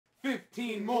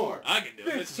15 more. I can do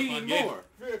it. This is a 15 fun game. more.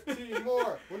 15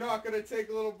 more. We're not going to take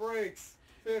little breaks.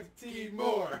 15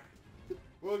 more.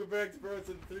 Welcome back to Bromance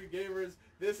and the Three Gamers.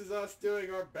 This is us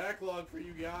doing our backlog for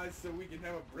you guys so we can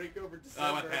have a break over December.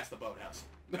 I went past the boathouse.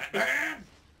 Batman!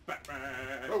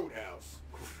 Batman! Boathouse.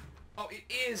 Oh, it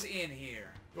is in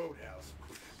here. Boathouse.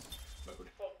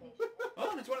 Oh,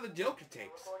 and it's one of the Joker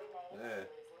tapes. Yeah.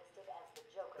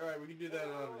 Alright, we can do that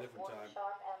on a different time.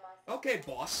 Okay,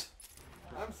 boss.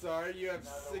 I'm sorry, you have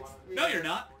 6... No, you're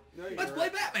not. No, you're Let's right. play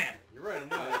Batman. You're right, I'm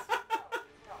not.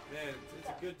 Man, it's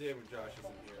a good day when Josh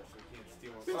isn't here, so we can't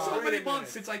steal It's been him. so many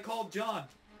months since I called John.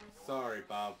 Sorry,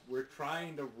 Bob. We're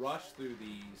trying to rush through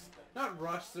these. Not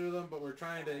rush through them, but we're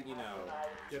trying to, you know...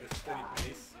 Get a steady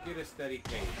pace. Get a steady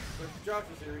pace. But if Josh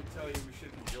was here, he'd tell you we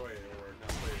should enjoy it or not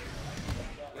play it.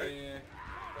 Right? Yeah.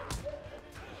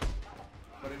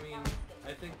 But I mean,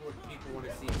 I think what people want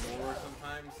to see more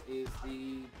sometimes is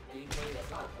the gameplay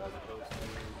itself, as opposed to...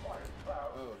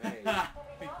 Oh, hey.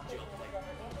 Big jump like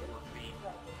 4 feet.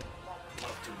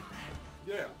 Love doing that.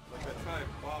 Yeah, like that time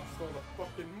Bob stole the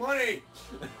fucking money!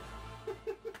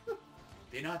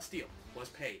 Did not steal. Was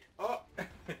paid. Oh!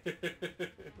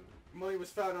 Money was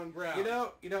found on ground. You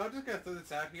know, I'm just gonna throw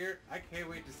this out here. I can't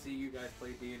wait to see you guys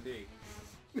play D&D.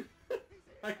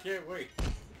 I can't wait.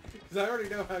 Because I already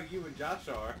know how you and Josh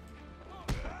are.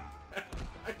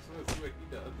 I just want to see what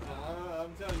he does.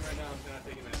 I'm telling you right now, I'm not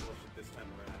taking that bullshit this time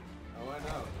around. Oh, I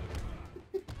know.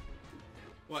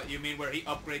 What, you mean where he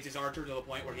upgrades his archer to the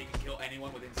point where he can kill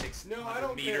anyone within 600 I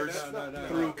don't care. meters No,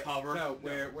 through cover? No,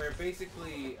 where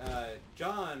basically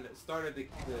John started the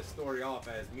story off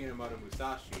as Minamoto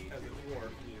Musashi. As a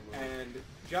dwarf. And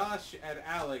Josh and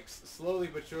Alex slowly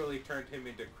but surely turned him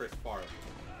into Chris Farley.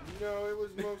 No, it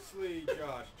was mostly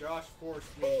Josh. Josh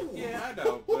forced me. Yeah, I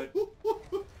know, but...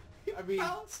 I mean...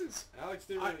 Alex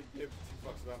didn't really give 2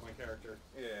 fucks about my character.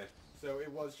 Yeah. So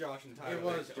it was Josh entirely. It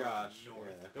was Josh.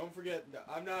 Yeah. Don't forget,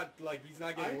 I'm not like he's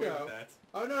not getting away with that.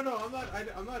 Oh no, I'm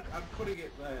not. I'm putting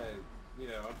it. You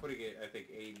know, I'm putting it. I think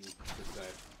 80%,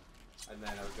 and then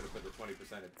I was gonna put the 20%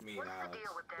 at me and Alex.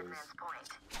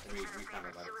 I mean, we kind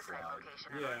of let it slide.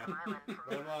 Yeah.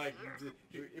 But I'm like,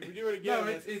 if we do it again,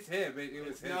 no, it's him.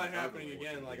 It's not happening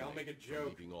again. Like I'll make a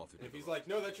joke. And if he's like,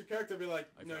 no, that's your character, I'll be like,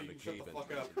 no, you can shut the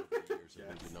fuck up.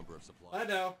 I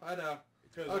know.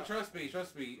 Oh, trust me.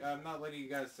 I'm not letting you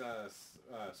guys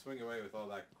swing away with all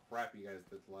that crap you guys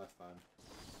did last time.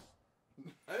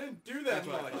 I didn't do that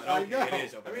much. I know. It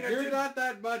is over. I mean, you're not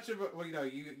that much of a... Well, you know,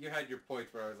 you had your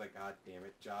points where I was like, God damn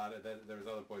it, John. And then there was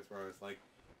other points where I was like,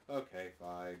 okay,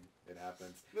 fine, it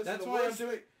happens. That's why I'm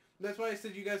doing... That's why I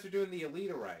said you guys are doing the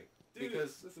Elite right. Dude,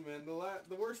 because listen, man,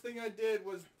 the worst thing I did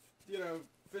was, you know,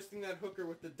 fisting that hooker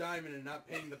with the diamond and not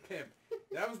paying the pimp.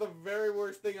 That was the very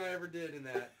worst thing I ever did in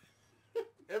that.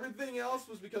 Everything else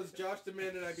was because Josh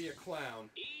demanded I be a clown.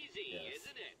 Easy,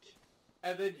 isn't it?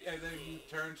 And then you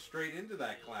turned straight into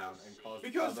that clown and caused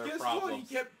other guess problems. what?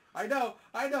 He kept... I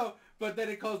know, but then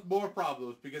it caused more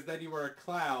problems because then you were a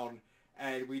clown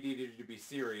and we needed you to be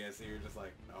serious and you're just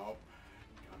like, nope,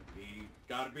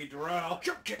 gotta be Darrell.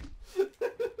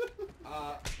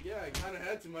 Yeah, I kind of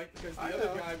had to, Mike, because the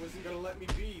other guy wasn't gonna let me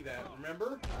be that.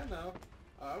 Remember? I know.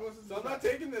 So I'm not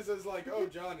taking this as like, oh,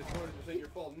 John, it's 100% your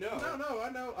fault. No. No,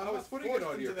 I know. I was putting it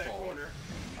on your fault. Corner.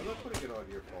 I'm not putting it on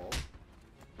your fault.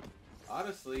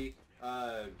 Honestly,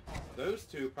 those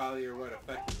two probably are what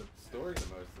affected the story the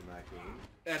most in that game.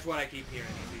 That's what I keep hearing.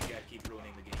 These guys keep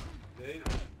ruining the game.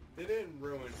 They didn't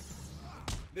ruin.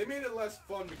 They made it less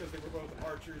fun because they were both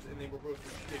archers and they were both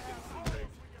ridiculously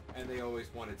rigged. And they always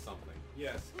wanted something.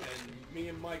 Yes, and me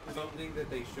and Mike were something that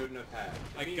they shouldn't have had.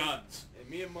 Like guns. And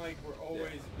me and Mike were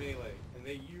always melee, and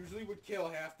they usually would kill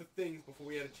half the things before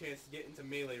we had a chance to get into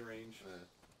melee range.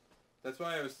 That's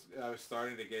why I was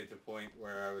starting to get to the point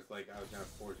where I was like, I was gonna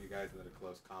force you guys into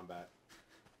close combat.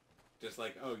 Just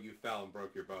like, oh, you fell and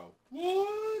broke your bow.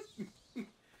 What?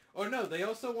 Or no, they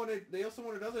also wanted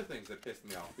other things that pissed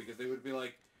me off because they would be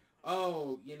like,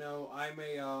 oh, you know, I'm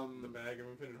a the bag of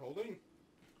infinite holding.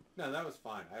 No, that was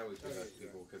fine. I always do that to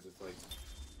people because it's like,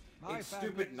 it's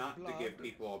stupid not to give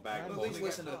people a bag of holding. Please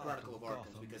listen to the Chronicle of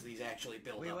Arkham because these actually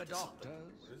build up to something.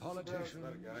 Politicians,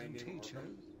 and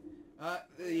teachers.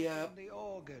 The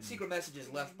secret messages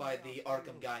left by the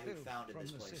Arkham guy who founded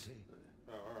this place.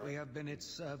 We have been its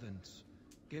servants,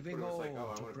 giving But it was all like,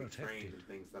 oh, I to want to be protect trained it. in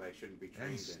things that I shouldn't be trained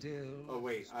And in. still Oh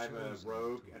wait, I'm a chosen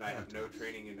rogue and I have no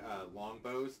training in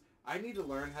longbows. I need to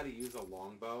learn how to use a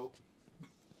longbow.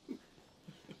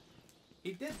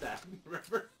 He did that,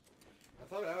 remember? I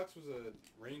thought Alex was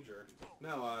a ranger.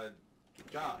 No,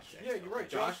 Josh. Yeah, you're right.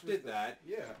 Josh did that.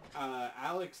 Yeah.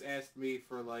 Alex asked me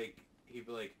for like, he'd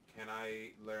be like, can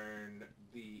I learn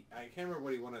the... I can't remember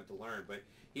what he wanted to learn, but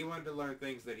he wanted to learn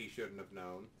things that he shouldn't have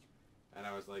known. And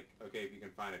I was like, okay, if you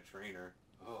can find a trainer.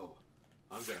 Oh,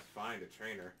 I'm going to find a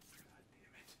trainer.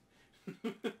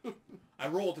 God damn it. I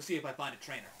rolled to see if I find a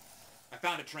trainer. I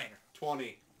found a trainer.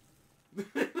 20.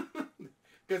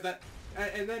 Because that...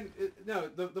 And then, no,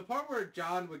 the part where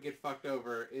John would get fucked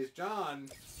over is, John,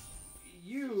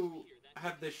 you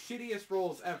have the shittiest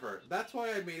rolls ever. That's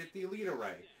why I made it the Elite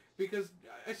Array. Because,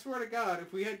 I swear to God,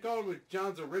 if we had gone with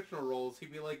John's original rolls,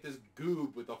 he'd be like this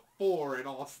goob with a 4 in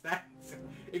all stats.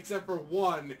 Except for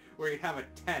one, where he'd have a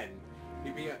 10.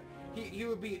 He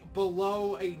would be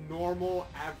below a normal,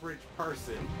 average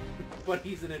person. But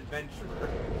he's an adventurer.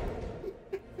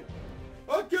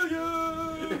 I'll kill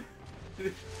you!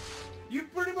 You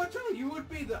pretty much are. You would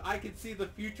be the I can see the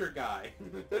future guy.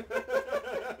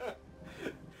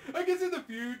 I can see the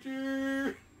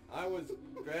future. I was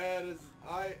bad as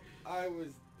I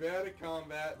was bad at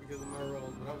combat because of my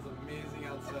rolls, but I was amazing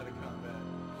outside of combat.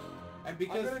 And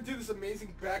because I'm gonna do this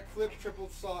amazing backflip triple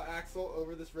saw axle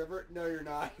over this river. No, you're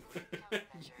not.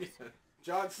 Yeah.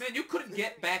 John, Man, you couldn't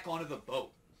get back onto the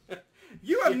boat.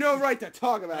 you have no right to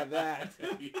talk about that.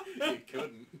 you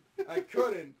couldn't. I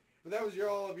couldn't, but that was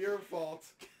all of your fault.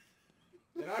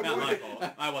 And Not my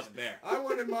fault. I wasn't there. I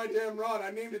wanted my damn rod.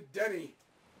 I named it Denny.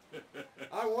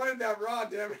 I wanted that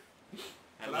rod, damn it.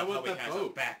 I love how he has a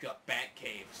backup bat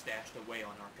cave stashed away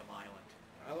on Arkham Island.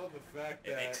 I love the fact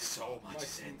that... It makes so much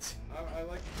sense. I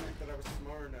like the fact that I was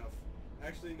smart enough.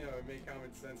 Actually, no, it made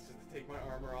common sense just to take my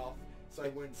armor off so I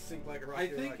wouldn't sink like a rock.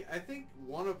 I think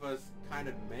one of us kind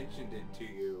of mentioned it to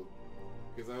you.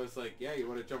 Because I was like, yeah, you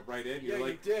want to jump right in? You're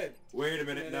like, you did. Wait a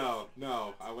minute, no,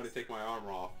 I want to take my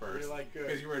armor off first. You're like, good.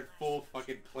 Because you were in full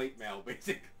fucking plate mail,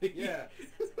 basically. Yeah.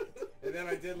 And then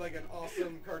I did like an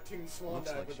awesome cartoon swan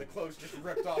dive with the clothes just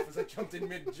ripped off as I jumped in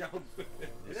mid-jump.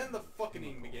 And then the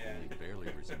fucking began. It barely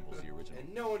resembles the original.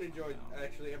 And no one enjoyed,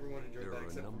 actually everyone enjoyed that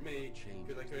except for me,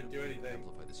 because I couldn't do anything.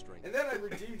 And then I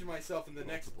redeemed myself in the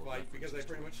next fight because I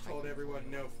pretty much told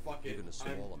everyone, no, fuck it,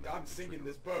 I'm sinking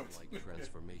this boat.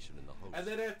 Transformation in the host. And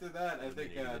then after that, I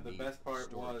think the best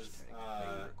part was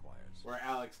where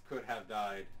Alex could have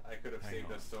died. I could have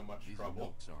saved us so much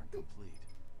trouble. Aren't complete.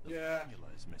 Yeah.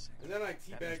 Is missing. And then I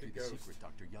teabagged a ghost.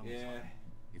 Dr. Young Yeah.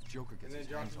 If Joker gets And then his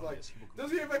Josh hands was on like, this, he will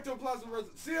doesn't he affect to a plasma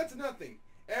resonance? See, that's nothing.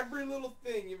 Every little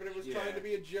thing, even if it was trying to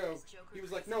be a joke, he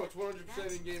was like, no, it's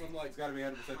 100% in game. I'm like, It's got to be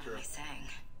 100% true.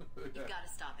 You've got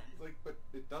to stop him. It's like, but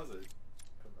it doesn't.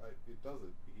 It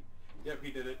doesn't. Yep,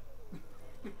 he did it.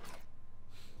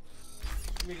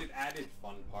 I mean, it added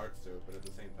fun parts to it, but at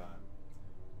the same time.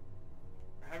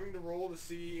 having to roll to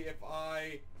see if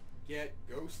I get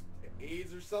ghost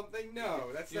AIDS or something? No,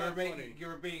 that's not funny. You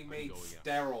were being made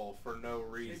sterile for no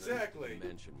reason. Exactly.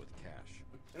 Mansion with cash.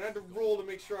 And I had to roll to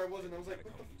make sure I wasn't. I was like,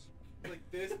 what the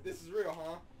like this is real,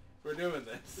 huh? We're doing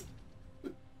this.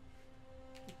 Well,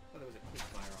 there was a quick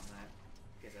fire on that.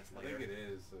 Guess that's I later. think it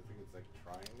is. I think it's like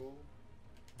triangle.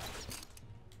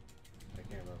 I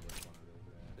can't remember which one it is.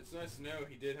 Yeah. It's nice to know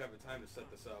he did have a time to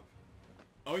set this up.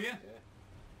 Oh yeah. Yeah.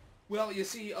 Well, you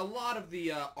see, a lot of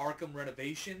the Arkham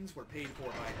renovations were paid for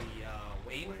by the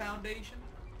Wayne Foundation.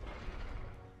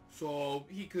 So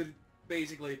he could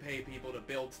basically pay people to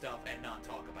build stuff and not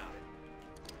talk about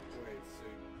it. Wait, so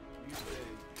you say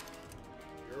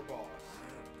your boss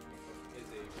is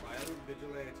a violent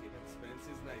vigilante that spends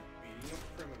his night beating up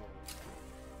criminals,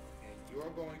 and you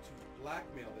are going to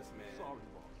blackmail this man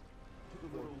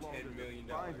for $10 million.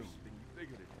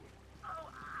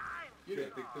 You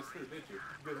didn't think this through, did you?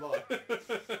 Good luck.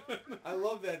 I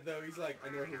love that though. He's like, I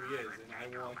know who he is, and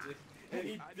I want it. And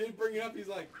he did bring it up. He's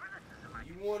like,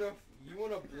 you wanna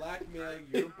blackmail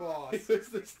your boss? It's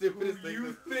the stupidest who thing.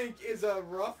 You think is a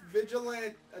rough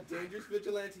vigilante, a dangerous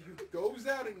vigilante who goes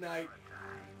out at night,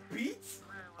 beats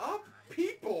up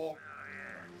people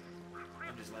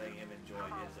I'm just letting him enjoy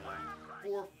his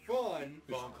for fun.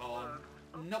 phone call.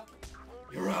 Nope.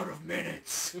 You're out of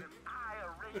minutes.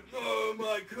 Oh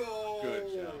my God!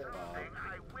 Good job, Bob.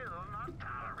 I will not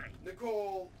tolerate.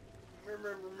 Nicole,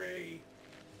 remember me.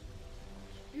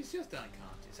 He's just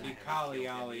unconscious. You collie,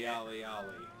 ollie, ollie,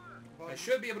 ollie. I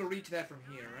should be able to reach that from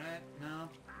here, right? No,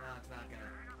 it's not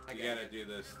gonna. You gotta do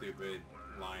the stupid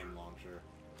line launcher.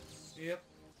 Yep.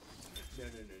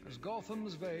 as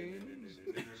Gotham's veins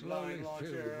slowly filled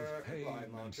with pain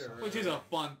and suffering. Which is a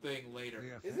fun thing later.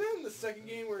 Isn't that in the second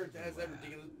game where it has that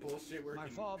ridiculous bullshit where My you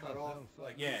can father cut off, fell for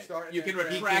like, Yeah, start and You then can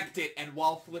crash? retract it and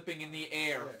while flipping in the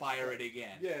air, Yeah. fire it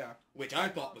again. Yeah, Which I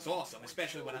thought was awesome,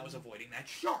 especially when I was avoiding that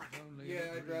shark. Only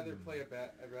yeah, a I'd rather dream. play a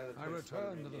bat. I'd rather play I a returned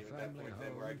Spider-Man to the game at that family point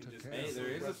then, where I home can to just care Hey, for there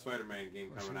is a wrestle. Spider-Man game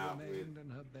Where she coming out with remained in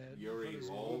her bed Yuri for as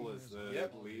Lowell long as as the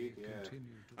Yep. lead. Yeah.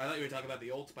 continued to I thought you were talking about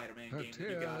the old Spider-Man Her game that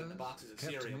you got in the tears boxes of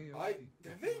kept cereal. me Have awake they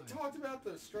at night. talked about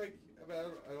the strike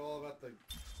at all about the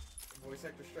voice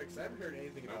actor strikes? I haven't heard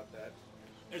anything about that.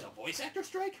 There's a voice actor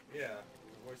strike? Yeah,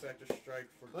 voice actor strike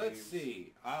for Let's games.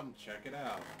 see. Check it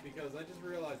out. Because I just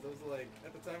realized those are like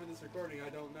at the time of this recording I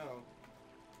don't know.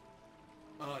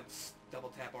 Oh, it's double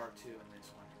tap R2 in this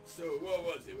one. So what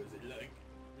was it? Was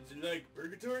it like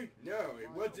purgatory? No, it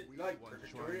wasn't like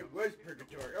purgatory. It was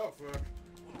purgatory. Oh fuck!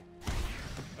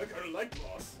 I got a light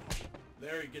loss.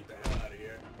 Larry, get the hell out of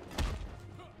here.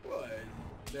 What?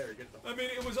 Larry, get the. I mean,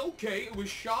 it was okay. It was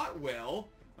shot well.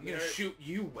 I'm gonna Yeah. shoot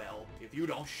you well if you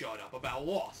don't shut up about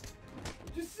Lost.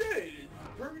 Just say it.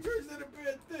 Purgatory's not a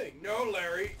bad thing. No,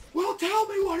 Larry. Well, tell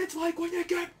me what it's like when you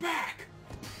get back.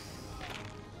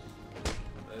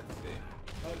 Let's see.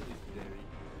 Oh, this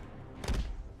Larry.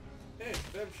 Hey, it's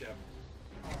Fem Shep.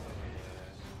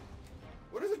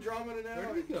 What is the drama now?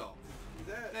 Where did he go? Is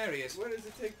that? There he is. Where does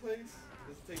it take place?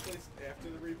 Does it take place after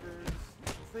the Reapers?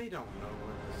 They don't know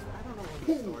I don't know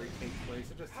when the story takes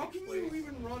place. It just How takes can place. you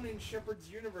even run in Shepard's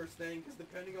universe then? Because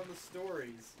depending on the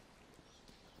stories.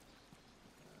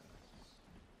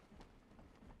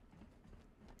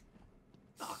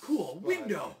 Ah, cool. But-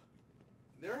 Window.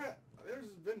 There's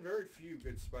been very few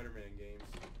good Spider-Man games.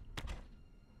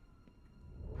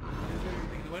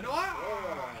 Thing in the window.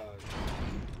 Ah!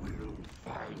 will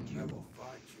find I will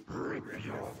find you. Rip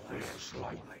your flesh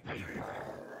like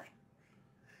paper.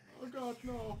 Oh God,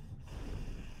 no.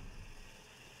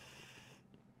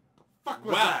 Fuck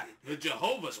was Wow, that? the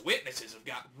Jehovah's Witnesses have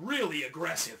got really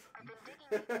aggressive.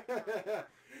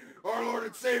 Our Lord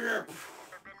and Savior! There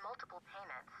have been multiple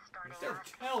payments starting Instead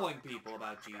of telling people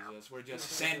about Jesus, we're just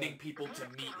sending people to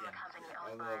meet him. company I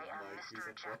owned love by Mike. He's Mr.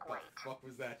 like, Jack what White. the fuck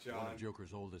was that, One John? of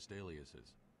Joker's oldest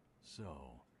aliases.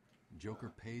 So, Joker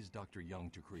pays Dr. Young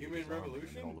to create Human his army,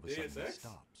 Revolution? and all of a sudden Deus he Ex?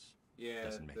 stops. Yeah,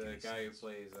 Doesn't make the any guy sense. who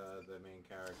plays the main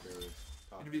character was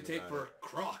talking Interview tape about for it.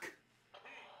 Croc.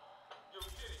 You're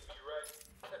kidding me, right?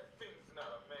 That thing's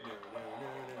not a man.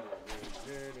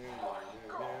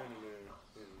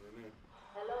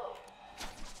 Hello.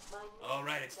 All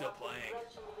right, it's still playing.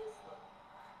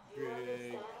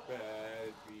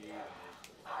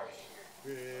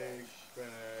 Big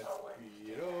bad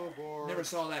Beetleborg. Never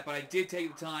saw that, but I did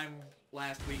take the time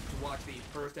last week to watch the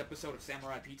first episode of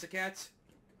Samurai Pizza Cats.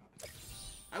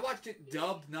 I watched it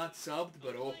dubbed, not subbed,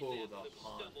 but oh, the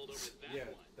puns. Yeah,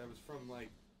 that was from like.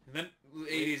 And then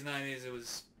 80s, 90s,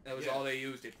 that was Yeah. all they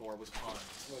used it for was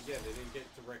puns. Well, yeah, they didn't get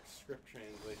direct script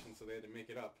translation, so they had to make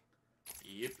it up.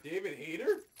 Yep. David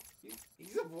Hayter?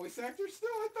 He's a voice actor still?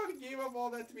 I thought he gave up all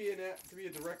that to be a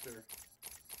director.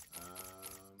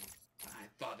 I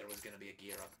thought there was going to be a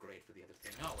gear upgrade for the other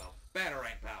thing. Oh well.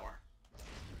 Batarang power.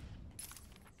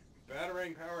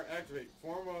 Batarang power activate.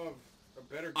 Form of a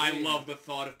better game. I love the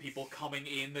thought of people coming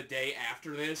in the day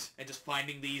after this and just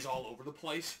finding these all over the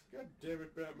place. God damn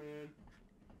it, Batman.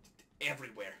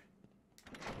 Everywhere.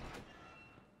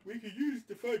 We could use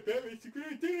to fight Batman's secret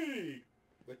identity!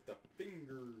 With the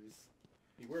fingers.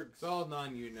 He works. It's all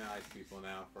non-unionized people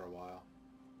now for a while.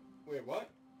 Wait, what?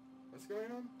 What's going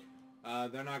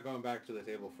on? They're not going back to the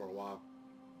table for a while.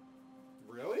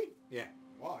 Really? Yeah.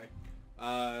 Why?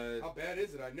 How bad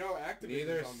is it? I know Activision's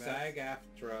neither on that.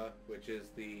 SAG-AFTRA, which is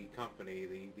the company,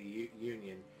 the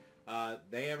union,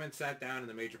 they haven't sat down, and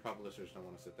the major publishers don't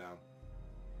want to sit down.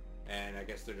 And I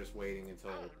guess they're just waiting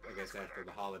until, I guess, after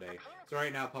the holiday. So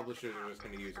right now, publishers are just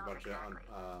going to use a bunch of,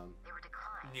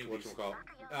 Newbies.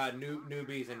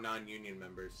 newbies and non-union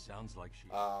members. Sounds like she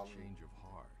change of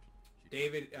heart.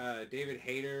 David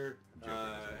Hayter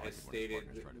has stated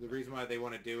the reason why they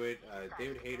want to do it.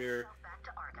 David Hayter,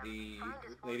 the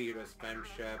lady who does Fem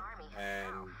Shep,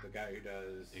 and the guy who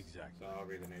does... Exactly. So I'll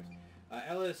read the names.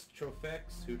 Ellis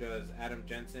Trofex, who does Adam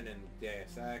Jensen and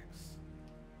Deus Ex.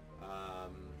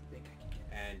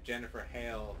 And Jennifer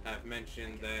Hale have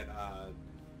mentioned that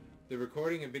the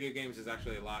recording in video games is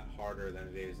actually a lot harder than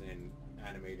it is in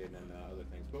animated and other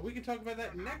things. But we can talk about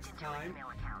that next time.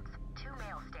 Two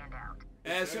males stand out.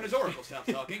 As soon as Oracle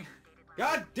stops talking.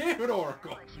 God damn it,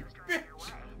 Oracle! You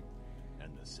bitch!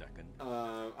 And the second?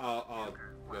 I'll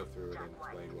go through it and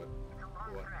explain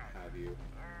what have you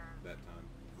that time.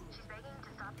 She's begging to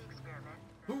stop the experiment.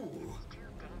 Ooh. It's too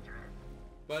dangerous.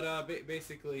 But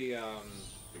basically,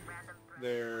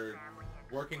 their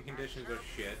working conditions are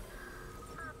shit.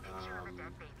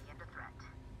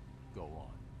 Go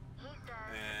on.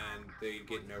 And they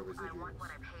get no residuals.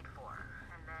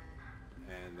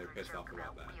 And they're pissed off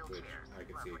about that, which I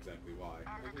can see exactly why.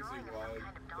 I can see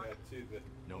why that too.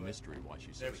 No mystery why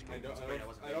she says There's- it.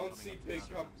 I don't see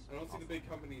the big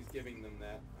companies giving them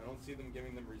that. I don't see them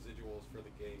giving them residuals for the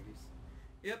games.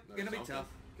 Yep, That's gonna be something. tough.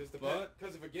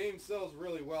 Because if a game sells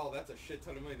really well, that's a shit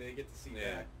ton of money they get to see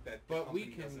Yeah. back. That the But we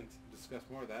company can doesn't. discuss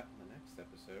more of that in the next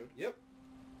episode. Yep.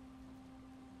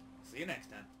 See you next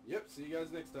time. Yep. See you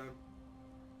guys next time.